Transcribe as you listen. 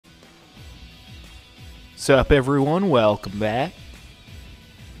Sup everyone, welcome back.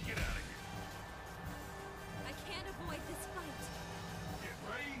 I can't avoid this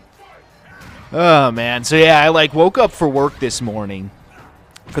fight. Oh man, so yeah, I woke up for work this morning.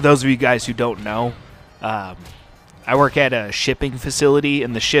 For those of you guys who don't know, I work at a shipping facility,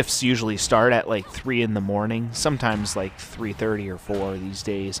 and the shifts usually start at 3 in the morning, sometimes 3:30 or 4 these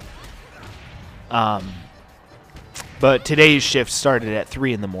days. But today's shift started at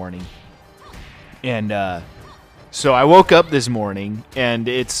 3 in the morning. And so I woke up this morning, and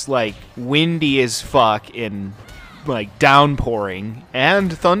it's windy as fuck and downpouring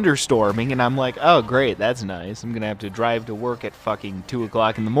and thunderstorming, and I'm like, oh great, that's nice. I'm gonna have to drive to work at fucking 2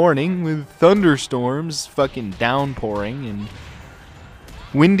 o'clock in the morning with thunderstorms, fucking downpouring, and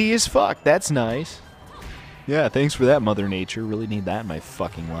windy as fuck. That's nice. Yeah, thanks for that, Mother Nature. Really need that in my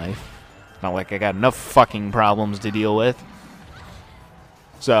fucking life. Not like I got enough fucking problems to deal with.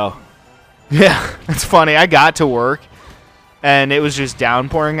 So yeah, it's funny. I got to work, and it was just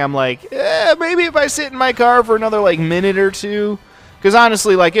downpouring. I'm like, maybe if I sit in my car for another, minute or two. Because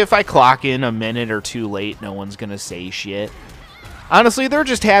honestly, if I clock in a minute or two late, no one's going to say shit. Honestly, they're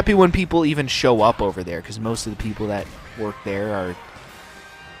just happy when people even show up over there. Because most of the people that work there are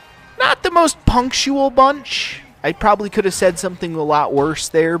not the most punctual bunch. I probably could have said something a lot worse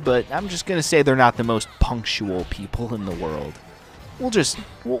there, but I'm just going to say they're not the most punctual people in the world.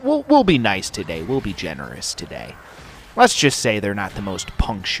 We'll be nice today. We'll be generous today. Let's just say they're not the most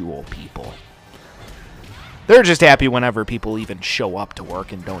punctual people. They're just happy whenever people even show up to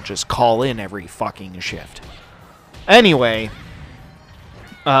work and don't just call in every fucking shift. Anyway,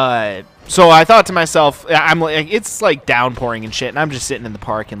 so I thought to myself, it's downpouring and shit, and I'm just sitting in the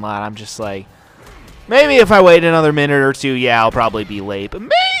parking lot. I'm just like, maybe if I wait another minute or two, yeah, I'll probably be late, but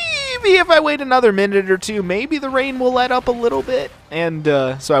maybe if I wait another minute or two, maybe the rain will let up a little bit. And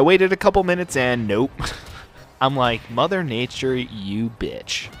so I waited a couple minutes, and nope. I'm like, Mother Nature, you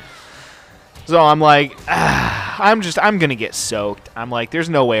bitch. So I'm like, I'm gonna get soaked. I'm like, there's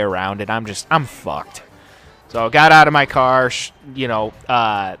no way around it. I'm fucked. So I got out of my car.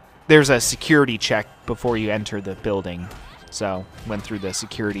 There's a security check before you enter the building. So went through the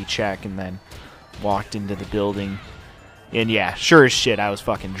security check and then walked into the building. And yeah, sure as shit, I was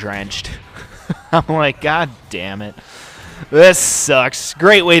fucking drenched. I'm like, God damn it. This sucks.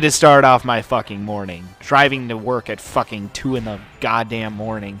 Great way to start off my fucking morning. Driving to work at fucking 2 in the goddamn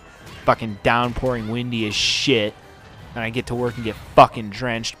morning. Fucking downpouring, windy as shit. And I get to work and get fucking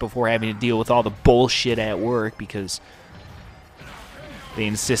drenched before having to deal with all the bullshit at work because they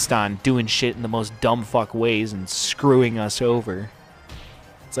insist on doing shit in the most dumb fuck ways and screwing us over.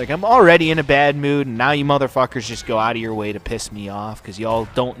 It's like, I'm already in a bad mood, and now you motherfuckers just go out of your way to piss me off because y'all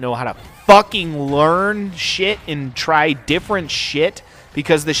don't know how to fucking learn shit and try different shit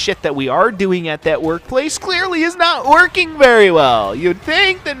because the shit that we are doing at that workplace clearly is not working very well. You'd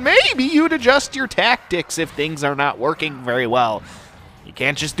think that maybe you'd adjust your tactics if things are not working very well. You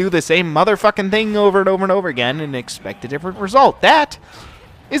can't just do the same motherfucking thing over and over and over again and expect a different result. That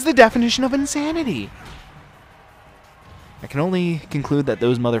is the definition of insanity. I can only conclude that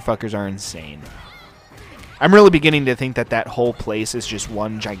those motherfuckers are insane. I'm really beginning to think that that whole place is just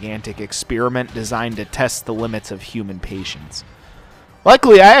one gigantic experiment designed to test the limits of human patience.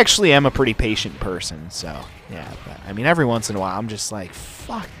 Luckily, I actually am a pretty patient person, so yeah. But, I mean, every once in a while, I'm just like,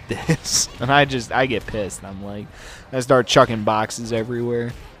 fuck this. And I get pissed. I'm like, I start chucking boxes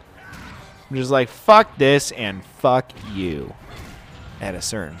everywhere. I'm just like, fuck this and fuck you at a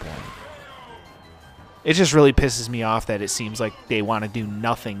certain point. It just really pisses me off that it seems like they want to do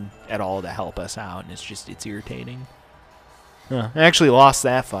nothing at all to help us out, and it's irritating. I actually lost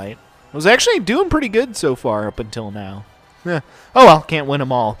that fight. I was actually doing pretty good so far up until now. Oh well, can't win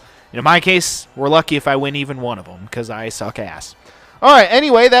them all. And in my case, we're lucky if I win even one of them, because I suck ass. Alright,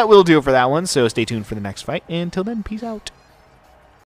 anyway, that will do it for that one, so stay tuned for the next fight, and until then, peace out.